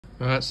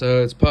Alright,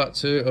 so it's part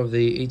 2 of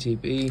the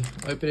ETB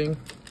opening.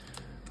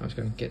 I'm just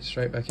going to get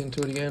straight back into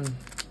it again.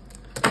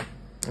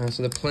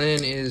 So the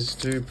plan is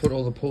to put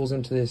all the pulls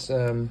into this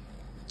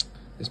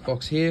this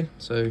box here.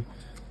 So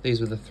these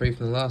were the 3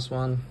 from the last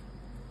one,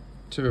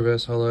 2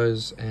 reverse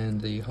hollows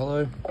and the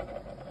hollow.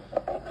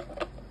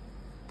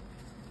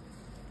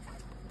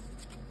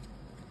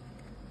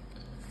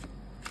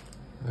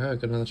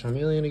 Alright, got another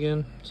Charmeleon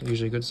again. It's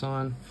usually a good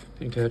sign.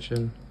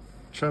 Pincurchin,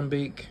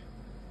 Trumbeak,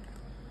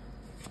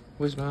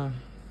 Whismur,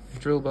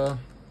 Drillbur,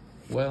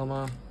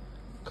 Whalmer,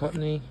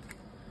 Cottony,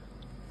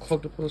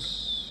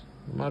 Clogdopus,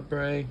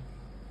 Mudbray.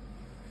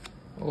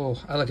 Oh,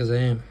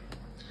 Alakazam.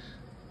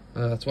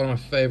 It's one of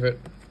my favourite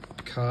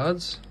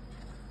cards,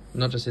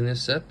 not just in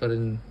this set, but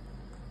in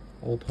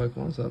all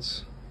Pokemon, so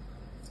that's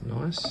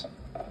nice.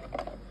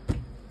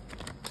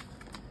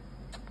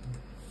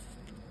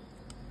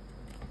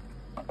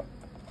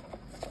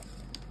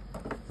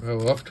 Well,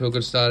 we're off to a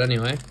good start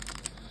anyway.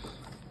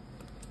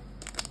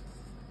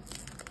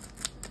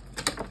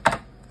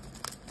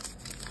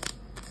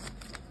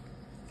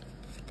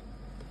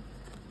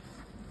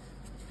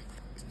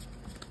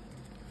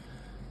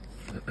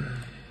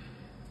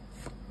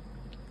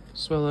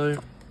 Swallow,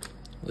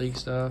 League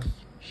Staff,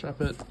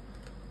 Shuppet,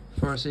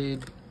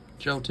 Forest,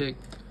 Joltik,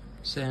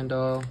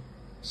 Sandile,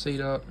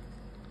 Seedot.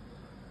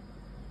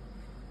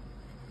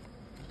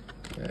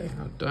 Okay,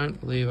 I don't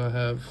believe I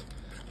have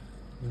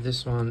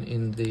this one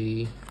in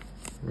the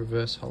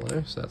reverse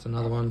hollow, so that's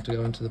another one to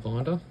go into the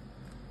binder.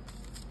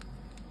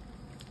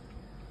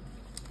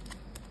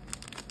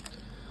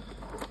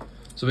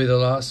 This will be the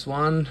last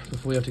one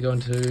before we have to go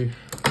into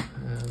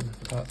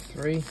part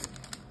 3.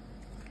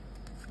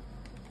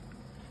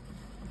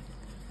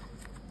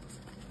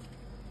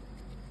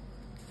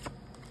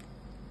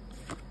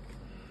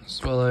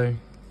 Swallow,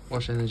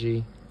 Wash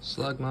Energy,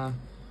 Slugma,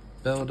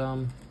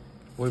 Beldum,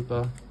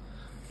 Wooper,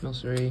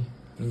 Milcery,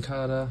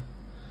 Nincada,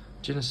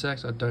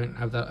 Genesect. I don't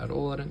have that at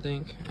all, I don't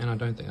think, and I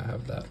don't think I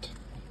have that.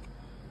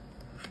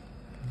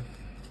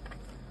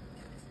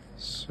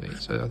 Sweet,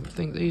 so I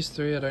think these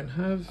 3 I don't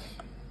have.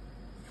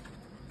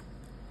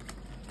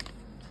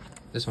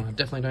 This one I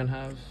definitely don't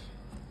have.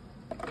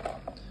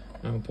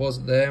 And we'll pause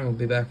it there and we'll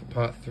be back for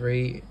part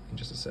 3 in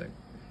just a sec.